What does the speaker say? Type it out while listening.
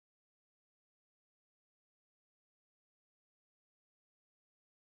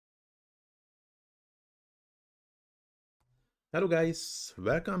Hello guys,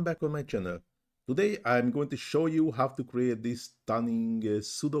 welcome back on my channel. Today I'm going to show you how to create this stunning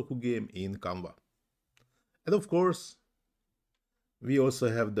Sudoku game in Canva. And of course, we also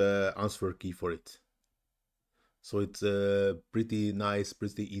have the answer key for it. So it's a pretty nice,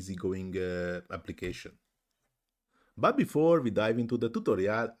 pretty easygoing application. But before we dive into the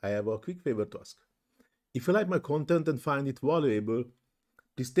tutorial, I have a quick favor to ask. If you like my content and find it valuable,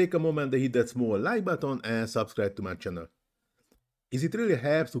 please take a moment to hit that small like button and subscribe to my channel. It really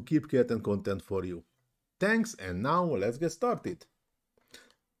helps to keep creating content for you. Thanks, and now let's get started.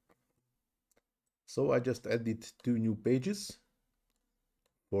 So I just added 2 new pages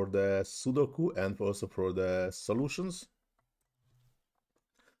for the Sudoku and also for the solutions.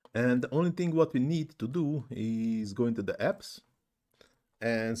 And the only thing what we need to do is go into the apps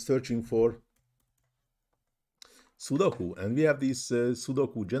and searching for Sudoku. And we have this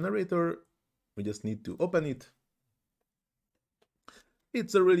Sudoku generator. We just need to open it.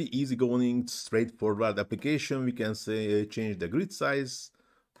 It's a really easygoing, straightforward application. We can say change the grid size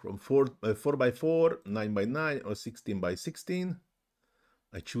from 4x4, 9x9 or 16x16.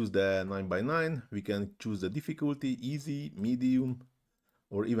 I choose the 9x9. We can choose the difficulty, easy, medium,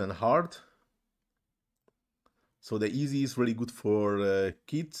 or even hard. So the easy is really good for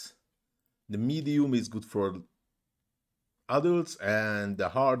kids. The medium is good for adults, and the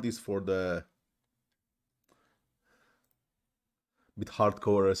hard is for the bit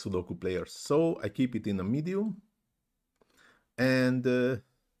hardcore Sudoku players. So I keep it in a medium, and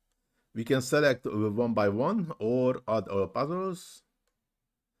we can select one by one or add our puzzles.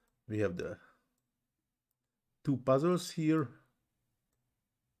 We have the 2 puzzles here.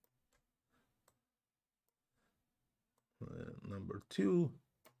 Number 2,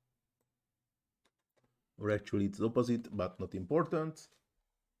 or actually it's opposite, but not important.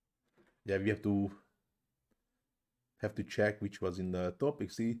 Yeah, we have to check which was in the top. You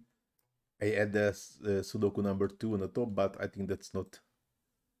see, I add the Sudoku number 2 on the top, but I think that's not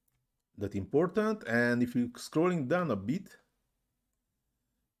that important. And if you're scrolling down a bit,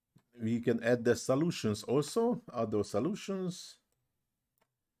 we can add the solutions also, other solutions.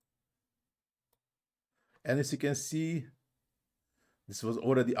 And as you can see, this was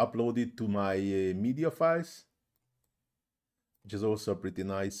already uploaded to my media files, which is also a pretty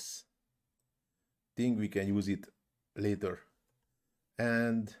nice thing. We can use it later.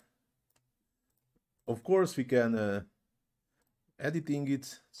 And of course we can editing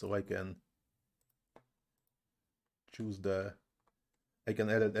it, so I can choose I can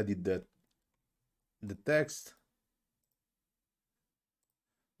edit the text,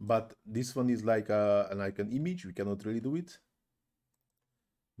 but this one is like an image. We cannot really do it,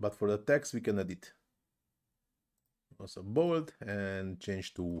 but for the text we can edit. Also bold and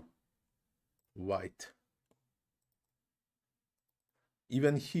change to white.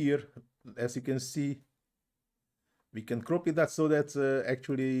 Even here, as you can see, we can crop it so that's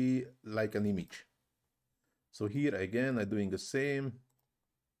actually like an image. So here again, I'm doing the same,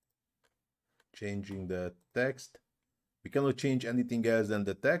 changing the text. We cannot change anything else than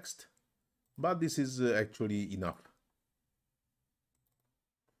the text, but this is actually enough.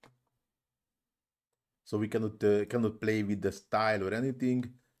 So we cannot play with the style or anything.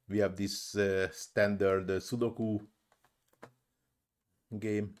 We have this standard Sudoku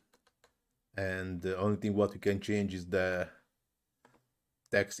game, and the only thing what we can change is the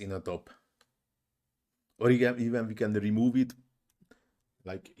text in the top, or even we can remove it.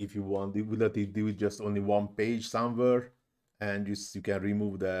 Like if you want, you would do it just only one page somewhere, and you can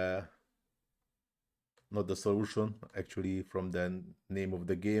remove the not the solution actually from the name of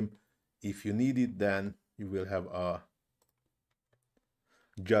the game. If you need it, then you will have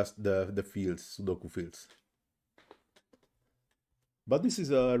just the fields, Sudoku fields. But this is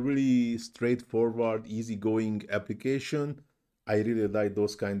a really straightforward, easygoing application. I really like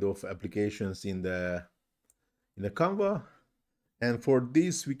those kind of applications in the Canva. And for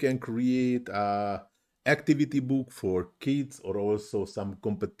this, we can create a activity book for kids, or also some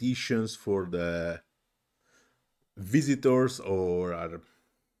competitions for the visitors, or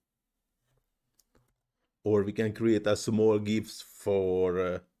we can create a small gifts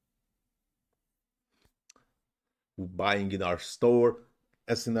for buying in our store.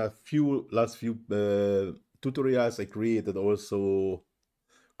 As in last few tutorials, I created also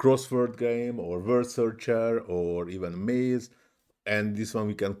crossword game or word searcher or even maze, and this one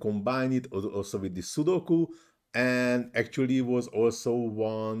we can combine it also with the Sudoku. And actually was also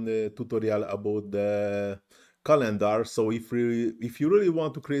one tutorial about the calendar. So if you really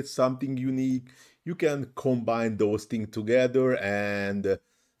want to create something unique, you can combine those things together and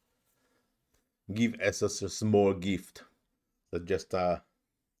give us a small gift. That's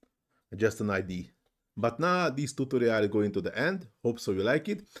just an idea. But now this tutorial is going to the end. Hope so you like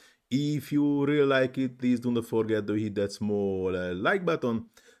it. If you really like it, please do not forget to hit that small like button,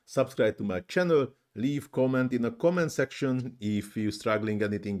 subscribe to my channel, leave comment in the comment section if you're struggling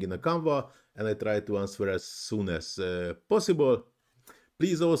anything in a Canva, and I try to answer as soon as possible.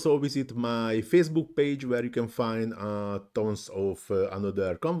 Please also visit my Facebook page where you can find tons of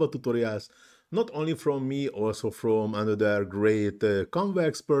another Canva tutorials, not only from me, also from another great Canva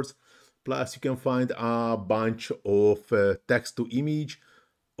experts. Plus, you can find a bunch of text to image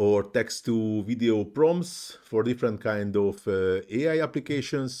or text to video prompts for different kind of AI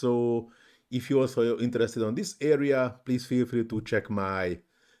applications. So if you're also interested in this area, please feel free to check my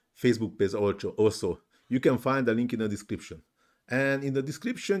Facebook page also. You can find the link in the description. And in the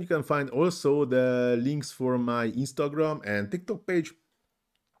description, you can find also the links for my Instagram and TikTok page,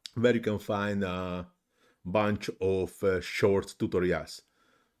 where you can find a bunch of short tutorials.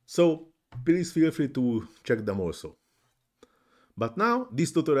 So please feel free to check them also. But now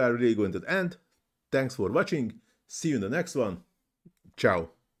this tutorial is really going to end. Thanks for watching. See you in the next one.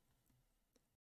 Ciao.